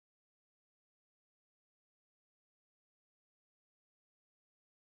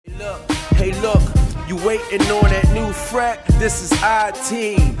Hey look, you waiting on that new Freck? This is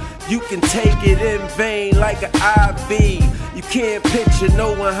IT. You can take it in vain like an IV. You can't picture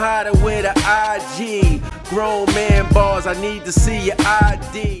no one hiding with an IG. Grown man bars, I need to see your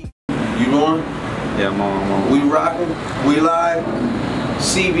ID. You on? Yeah, I'm on. We rocking, we live.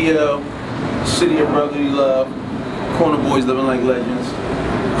 CBL, City of Brotherly Love. Corner boys living like legends.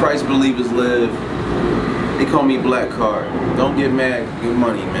 Christ believers live. They call me Black Card. Don't get mad, get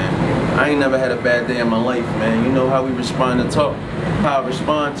money, man. I ain't never had a bad day in my life, man. You know how we respond to talk. How I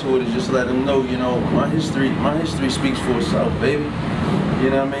respond to it is just let them know, you know, my history speaks for itself, baby. You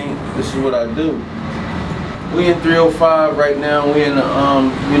know what I mean? This is what I do. We in 305 right now. We in the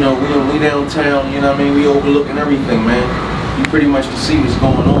you know, we downtown. You know what I mean? We overlooking everything, man. You pretty much can see what's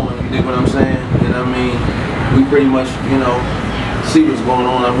going on. You dig what I'm saying? You know what I mean? We pretty much, you know, see what's going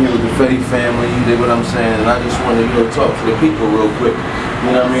on. I'm here with the Philly family. You dig what I'm saying? And I just want to, you know, talk to the people real quick.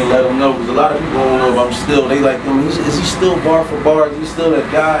 You know what I mean? Let them know, because a lot of people don't know if I'm still. They like, I mean, is he still bar for bar? Is he still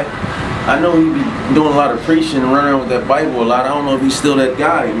that guy? I know he be doing a lot of preaching and running around with that Bible a lot. I don't know if he's still that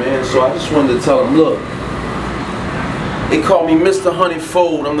guy, man. So I just wanted to tell him, look. They call me Mr.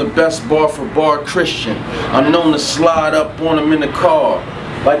 Honeyfold. I'm the best bar for bar Christian. I'm known to slide up on them in the car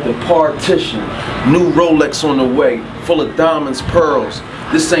like the partition. New Rolex on the way, full of diamonds, pearls.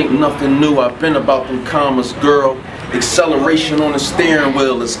 This ain't nothing new. I've been about them commas, girl. Acceleration on the steering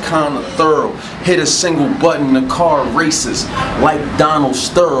wheel is kinda thorough. Hit a single button, the car races like Donald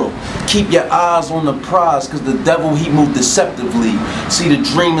Sterl. Keep your eyes on the prize, cause the devil, he moved deceptively. See, the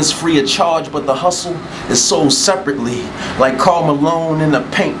dream is free of charge, but the hustle is sold separately. Like Karl Malone in the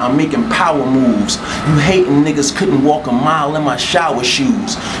paint, I'm making power moves. You hating niggas couldn't walk a mile in my shower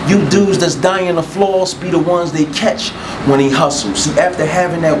shoes. You dudes that's dying to floss be the ones they catch when he hustles. See, after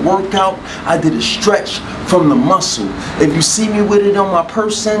having that workout, I did a stretch from the muscle. If you see me with it on my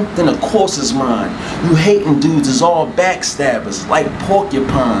person, then of course it's mine. You hating dudes is all backstabbers, like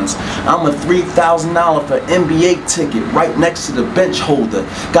porcupines. I'm a $3,000 for NBA ticket right next to the bench holder.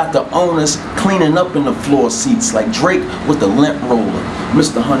 Got the owners cleaning up in the floor seats like Drake with the lint roller.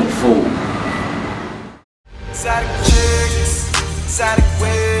 Mr. Honeyfold. Exotic chicks, exotic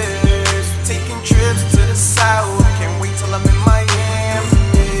ways, taking trips to the south. Can't wait till I'm in Miami.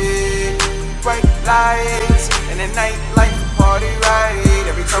 Bright lights and a nightlife party right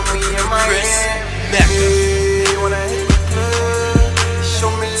every time we in Miami.